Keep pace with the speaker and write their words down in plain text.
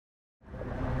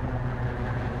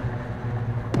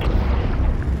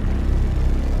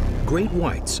Great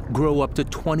whites grow up to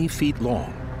 20 feet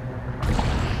long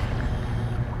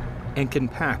and can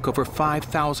pack over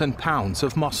 5,000 pounds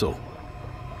of muscle.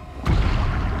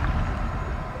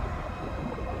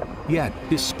 Yet,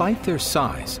 despite their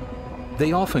size,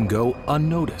 they often go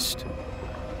unnoticed.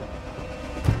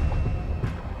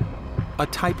 A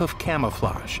type of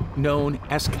camouflage known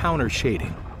as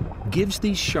countershading gives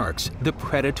these sharks the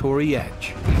predatory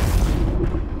edge.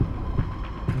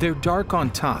 They're dark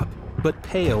on top, but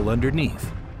pale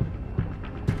underneath.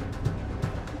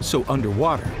 So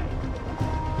underwater,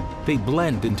 they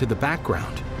blend into the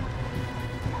background,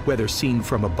 whether seen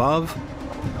from above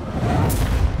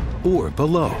or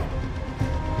below.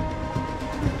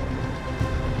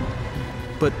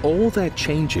 But all that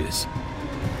changes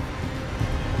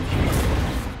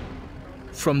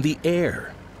from the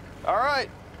air. All right,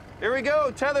 here we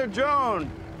go, tethered drone,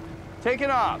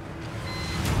 taking off.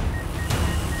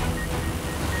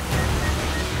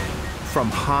 From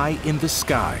high in the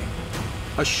sky,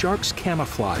 a shark's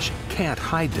camouflage can't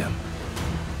hide them,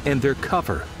 and their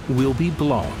cover will be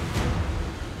blown.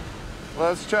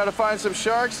 Let's try to find some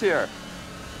sharks here.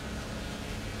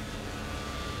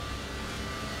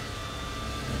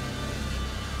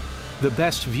 The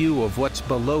best view of what's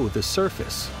below the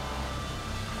surface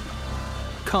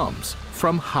comes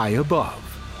from high above.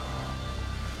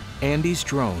 Andy's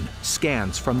drone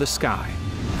scans from the sky.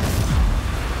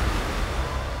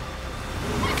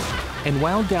 And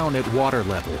while down at water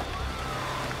level,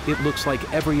 it looks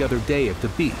like every other day at the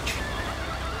beach.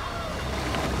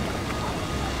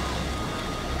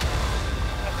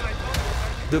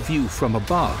 The view from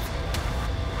above.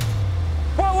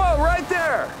 Whoa, whoa, right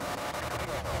there!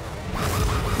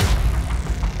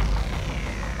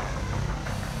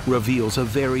 Reveals a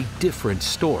very different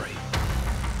story.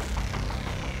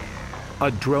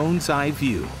 A drone's eye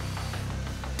view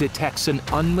detects an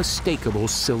unmistakable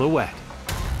silhouette.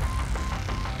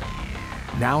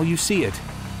 Now you see it.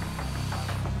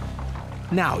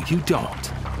 Now you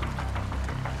don't.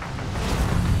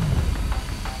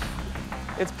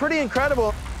 It's pretty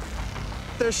incredible.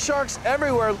 There's sharks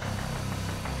everywhere,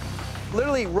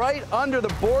 literally right under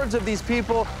the boards of these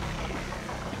people,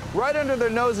 right under their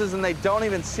noses, and they don't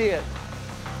even see it.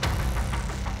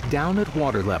 Down at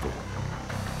water level,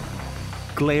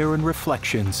 glare and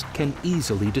reflections can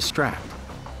easily distract,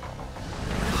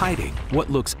 hiding what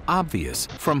looks obvious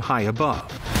from high above.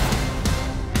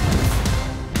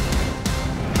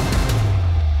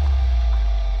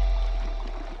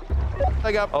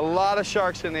 I got a lot of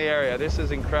sharks in the area. This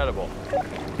is incredible.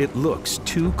 It looks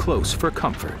too close for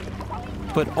comfort.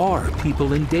 But are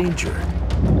people in danger?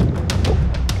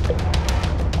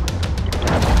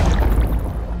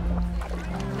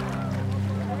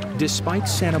 Despite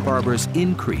Santa Barbara's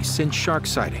increase in shark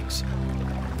sightings,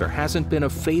 there hasn't been a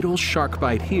fatal shark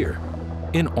bite here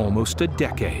in almost a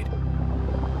decade.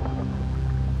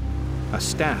 A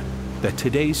stat that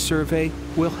today's survey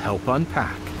will help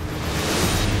unpack.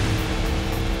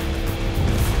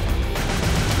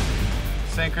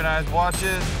 Synchronized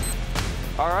watches.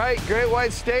 All right, great white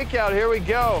stakeout, here we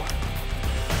go.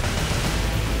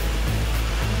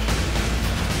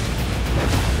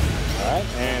 All right,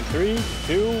 and 3,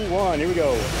 2, 1, here we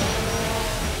go.